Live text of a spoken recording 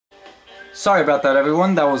Sorry about that,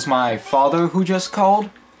 everyone. That was my father who just called.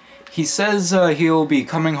 He says he'll be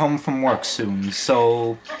coming home from work soon,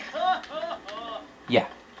 so... yeah.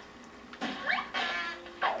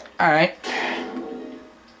 Alright.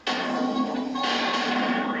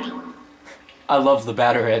 I love the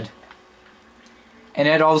batter Ed. And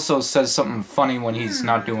Ed also says something funny when he's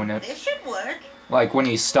not doing it. This should work. Like when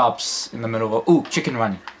he stops in the middle of... ooh, Chicken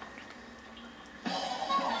Run.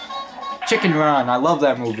 Chicken Run, I love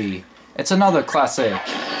that movie. It's another classic.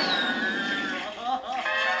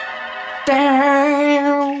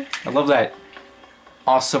 Damn! I love that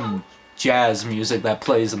awesome jazz music that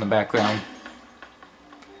plays in the background.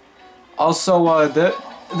 Also,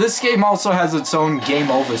 this game also has its own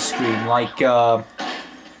game over screen. Like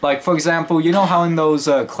for example, you know how in those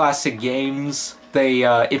classic games, they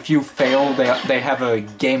if you fail, they have a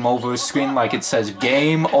game over screen, like it says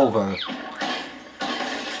game over.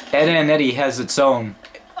 Eddy and Eddy has its own,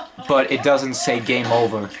 but it doesn't say game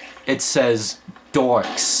over. It says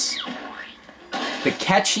dorks. The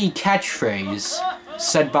catchy catchphrase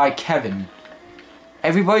said by Kevin,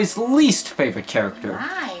 everybody's least favorite character.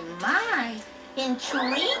 My,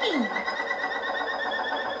 intriguing.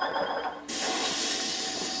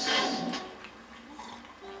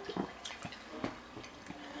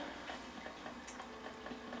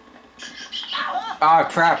 Ah,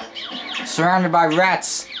 crap. Surrounded by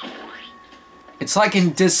rats. It's like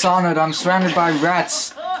in Dishonored, I'm surrounded by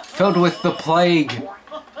rats, filled with the plague.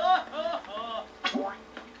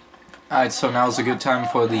 Alright, so now's a good time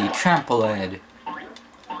for the trampoline.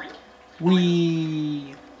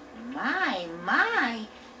 Whee! My,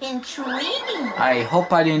 intriguing. I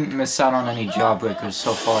hope I didn't miss out on any jawbreakers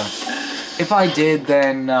so far. If I did,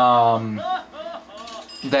 then I'll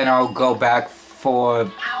go back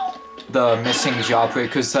for the missing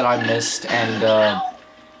jawbreakers that I missed, and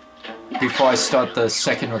before I start the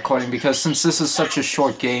second recording, because since this is such a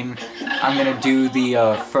short game, I'm gonna do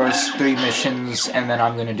the first 3 missions, and then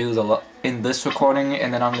I'm gonna do in this recording,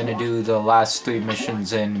 and then I'm gonna do the last 3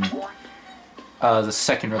 missions in the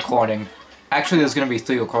second recording. Actually, there's gonna be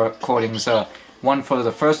 3 recordings. One for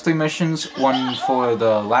the first 3 missions, one for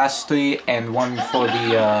the last 3, and one for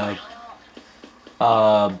the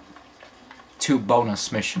 2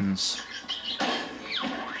 bonus missions.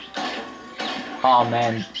 Oh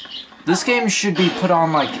man, this game should be put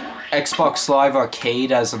on like Xbox Live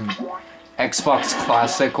Arcade as an Xbox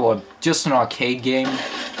Classic or just an arcade game,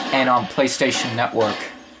 and on PlayStation Network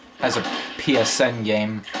as a PSN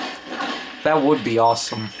game. That would be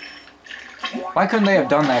awesome. Why couldn't they have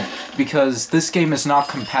done that? Because this game is not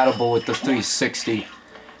compatible with the 360.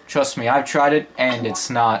 Trust me, I've tried it and it's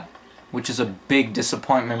not, which is a big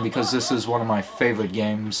disappointment because this is one of my favorite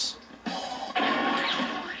games.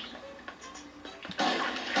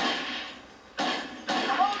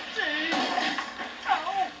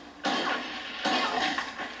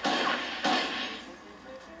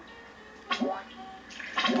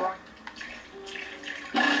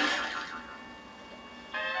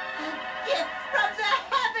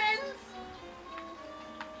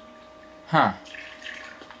 Huh.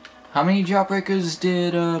 How many jawbreakers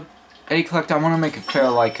did Eddy collect? I want to make it fair,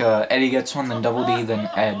 like Eddy gets one, then Double D, then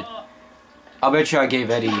Ed. I'll bet you I gave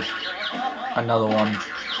Eddy another one.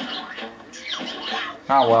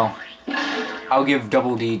 Oh well. I'll give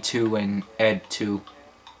Double D 2 and Ed 2.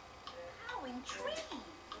 How intriguing.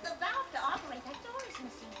 The valve to operate that door is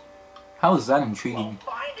missing. How is that intriguing?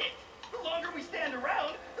 We'll find it. The longer we stand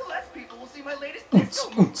around, the less people will see my latest Oonts,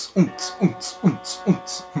 disco. oonts, oonts, oonts,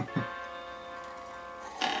 oonts, oonts.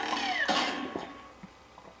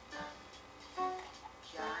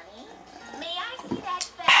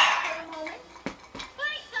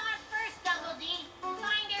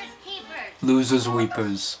 Losers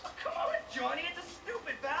weepers. Come on, Johnny, it's a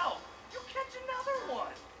stupid valve. You'll catch another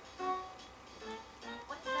one.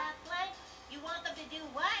 What's that, Blank? You want them to do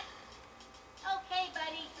what? Okay,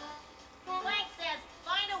 buddy. Blank says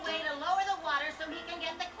find a way to lower the water so he can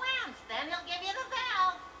get the clams. Then he'll give you the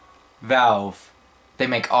valve. Valve. They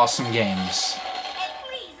make awesome games. Hey,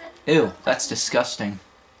 please. Ew, that's disgusting.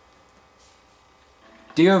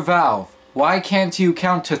 Dear Valve, why can't you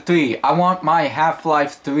count to 3? I want my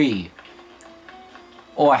Half-Life 3.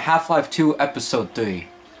 Or Half-Life 2 Episode 3.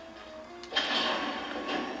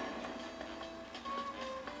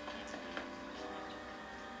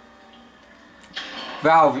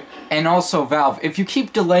 Valve, and also Valve, if you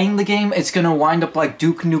keep delaying the game, it's gonna wind up like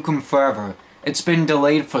Duke Nukem Forever. It's been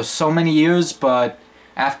delayed for so many years, but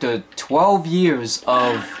after 12 years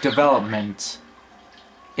of development,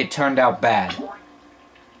 it turned out bad.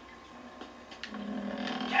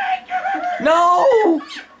 No!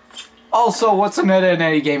 Also, what's an Ed and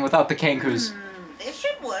Eddy game without the cankers? This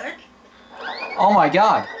should work. Oh my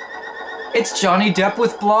god. It's Johnny Depp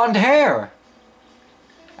with blonde hair!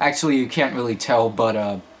 Actually, you can't really tell,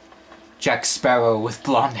 but, Jack Sparrow with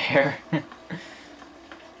blonde hair.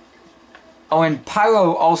 Oh, and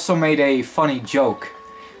Pyro also made a funny joke.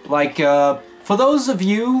 Like, for those of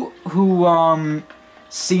you who,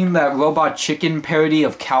 seen that Robot Chicken parody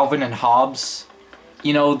of Calvin and Hobbes,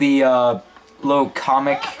 you know, the, little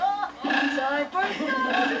comic,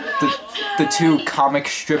 the two comic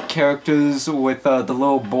strip characters with, the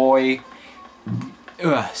little boy,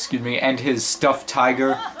 excuse me, and his stuffed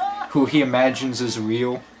tiger, who he imagines is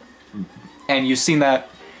real. And you've seen that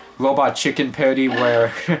Robot Chicken parody where,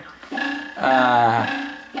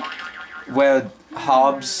 where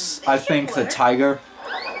Hobbes, I think, the tiger,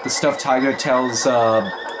 the stuffed tiger tells,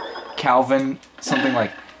 Calvin something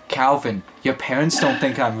like, "Calvin, your parents don't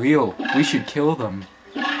think I'm real. We should kill them."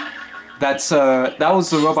 That's, that was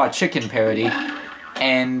the Robot Chicken parody.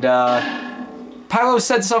 And, Pyro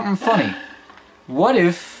said something funny. What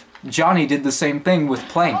if Johnny did the same thing with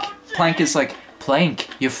Plank? Plank is like, "Plank,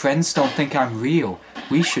 your friends don't think I'm real.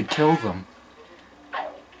 We should kill them."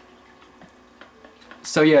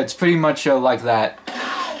 So yeah, it's pretty much like that.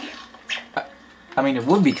 I mean, it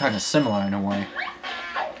would be kind of similar in a way.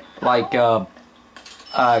 Like,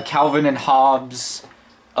 Calvin and Hobbes,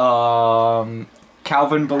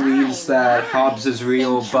 Calvin believes that Hobbes is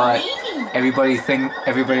real, but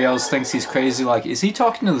everybody else thinks he's crazy. Like, is he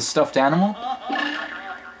talking to the stuffed animal?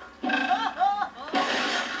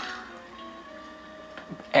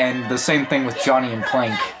 And the same thing with Johnny and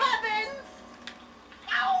Plank.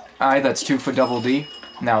 Alright, that's 2 for Double D.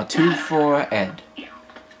 Now 2 for Ed.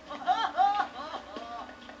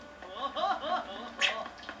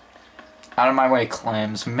 Out of my way,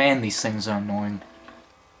 clams. Man, these things are annoying.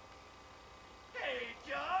 Hey,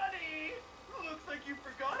 Johnny! Looks like you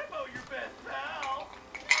forgot about your best pal.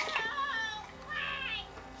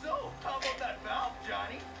 So, how about that valve,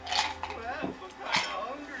 Johnny? Well, look kinda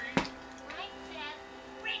hungry. Mike says,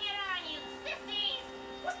 bring it on, you sissies!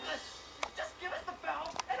 What the? Just give us the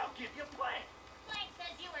valve, and I'll give you a plank. Mike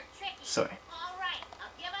says you were tricky. Sorry. All right,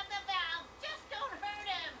 I'll give up the valve. Just don't hurt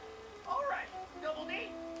him. All right, Double D.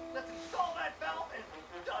 Let's install that valve and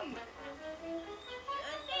we're done with it.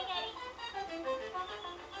 Good thing, Eddie.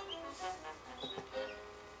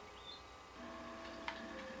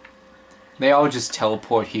 They all just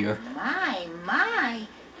teleport here. My,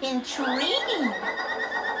 intriguing.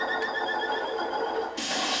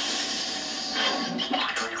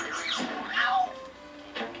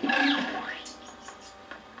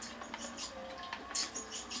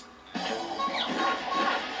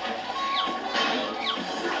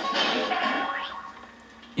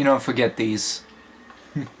 You don't forget these.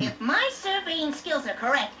 If my surveying skills are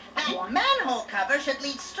correct, that manhole cover should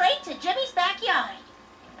lead straight to Jimmy's backyard.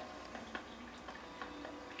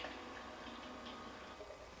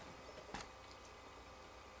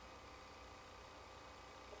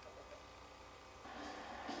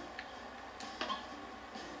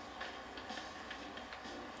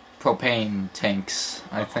 Propane tanks,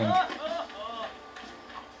 I think.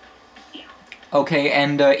 Okay,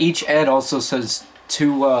 and each Ed also says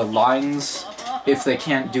 2 lines if they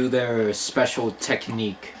can't do their special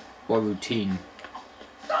technique or routine.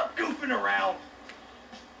 Stop goofing around.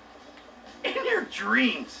 In your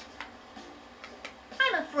dreams.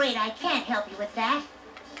 I'm afraid I can't help you with that.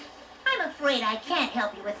 I'm afraid I can't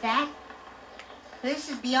help you with that. This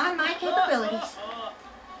is beyond my capabilities.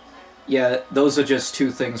 Yeah, those are just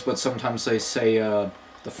 2 things, but sometimes they say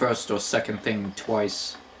the first or second thing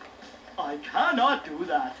twice. I cannot do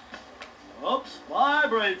that. Oops, my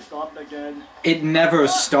brain stopped again. It never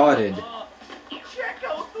started. Check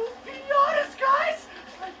out those pinatas, guys.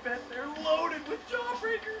 I bet they're loaded with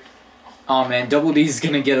jawbreakers. Aw man, Double D's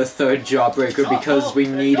gonna get a 3rd jawbreaker because we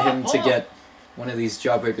need him to get one of these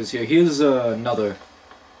jawbreakers here. Here's another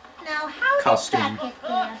Now, how costume. did that get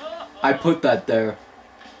there? I put that there.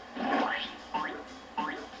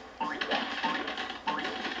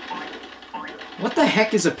 What the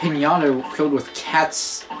heck is a pinata filled with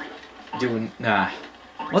cats doing? Nah.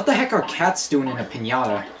 What the heck are cats doing in a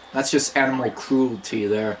pinata? That's just animal cruelty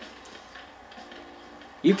there.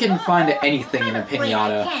 You can find anything in a I'm afraid I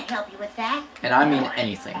pinata, can't help you with that. and I mean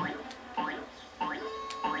anything.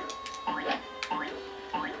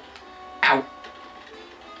 Ow.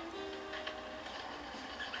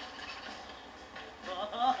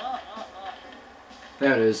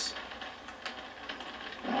 There it is.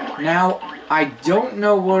 Now, I don't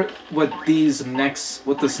know what this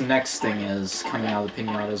next thing is coming out of the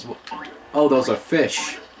pinatas. Oh, those are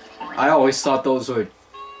fish. I always thought those were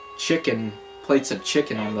chicken, plates of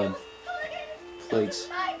chicken on the plates.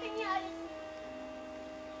 My pinatas.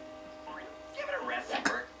 Give it a rest,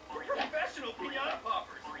 Bert. We're professional pinata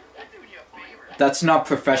poppers. We're doing you a favor. That's not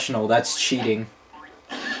professional, that's cheating.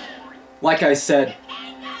 Like I said,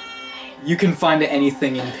 you can find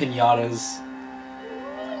anything in pinatas.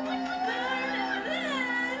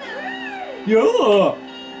 Yeah!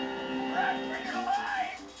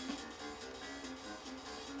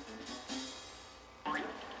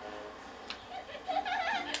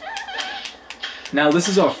 Now this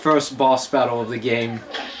is our first boss battle of the game.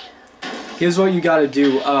 Here's what you gotta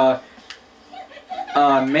do.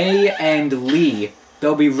 May and Lee,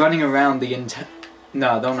 they'll be running around the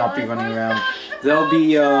No, they'll not be running around. They'll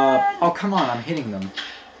be, oh come on, I'm hitting them.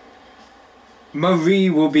 Marie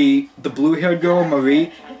will be, the blue-haired girl,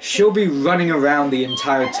 Marie, she'll be running around the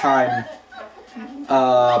entire time.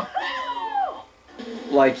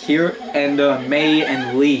 Like here, and May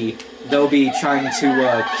and Lee, they'll be trying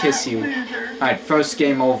to kiss you. Alright, first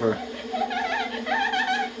game over.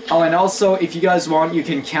 Oh, and also, if you guys want, you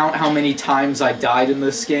can count how many times I died in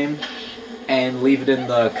this game, and leave it in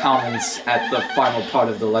the comments at the final part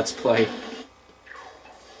of the Let's Play.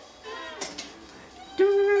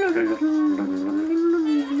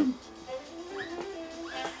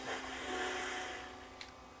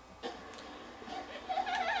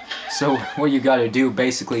 So, what you gotta do,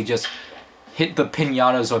 basically, just hit the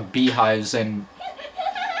pinatas or beehives and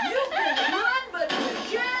You can run, but you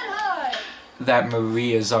can't hide. that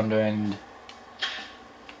Marie is under, and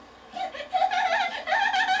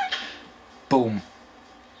boom.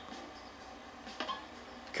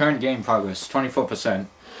 Current game progress, 24%.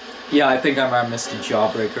 Yeah, I think I might have missed a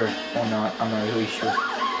jawbreaker, or not, I'm not really sure.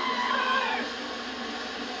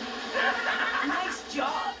 Nice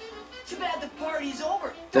job. Too bad the party's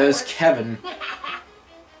over. There's Kevin.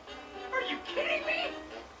 Are you kidding me?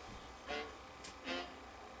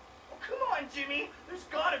 Oh, come on, Jimmy. There's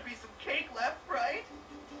gotta be some cake left, right?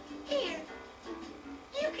 Here.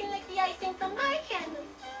 You can lick the icing from my candles.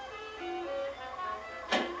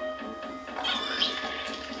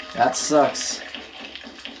 That sucks.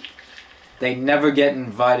 They never get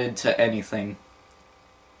invited to anything.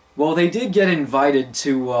 Well, they did get invited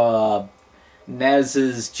to,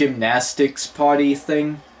 Naz's gymnastics party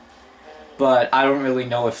thing, but I don't really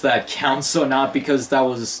know if that counts or not, because that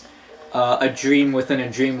was a dream within a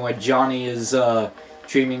dream where Johnny is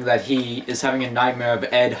dreaming that he is having a nightmare of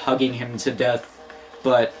Ed hugging him to death,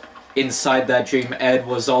 but inside that dream Ed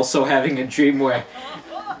was also having a dream where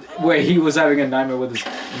he was having a nightmare with his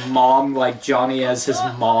mom, like Johnny as his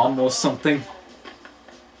mom or something.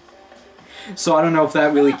 So I don't know if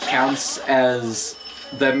that really counts as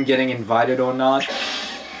them getting invited or not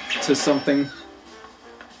to something,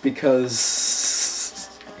 because,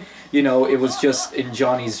 you know, it was just in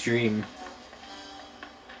Johnny's dream.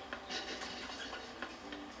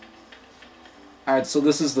 Alright, so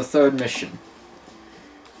this is the third mission.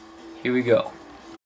 Here we go.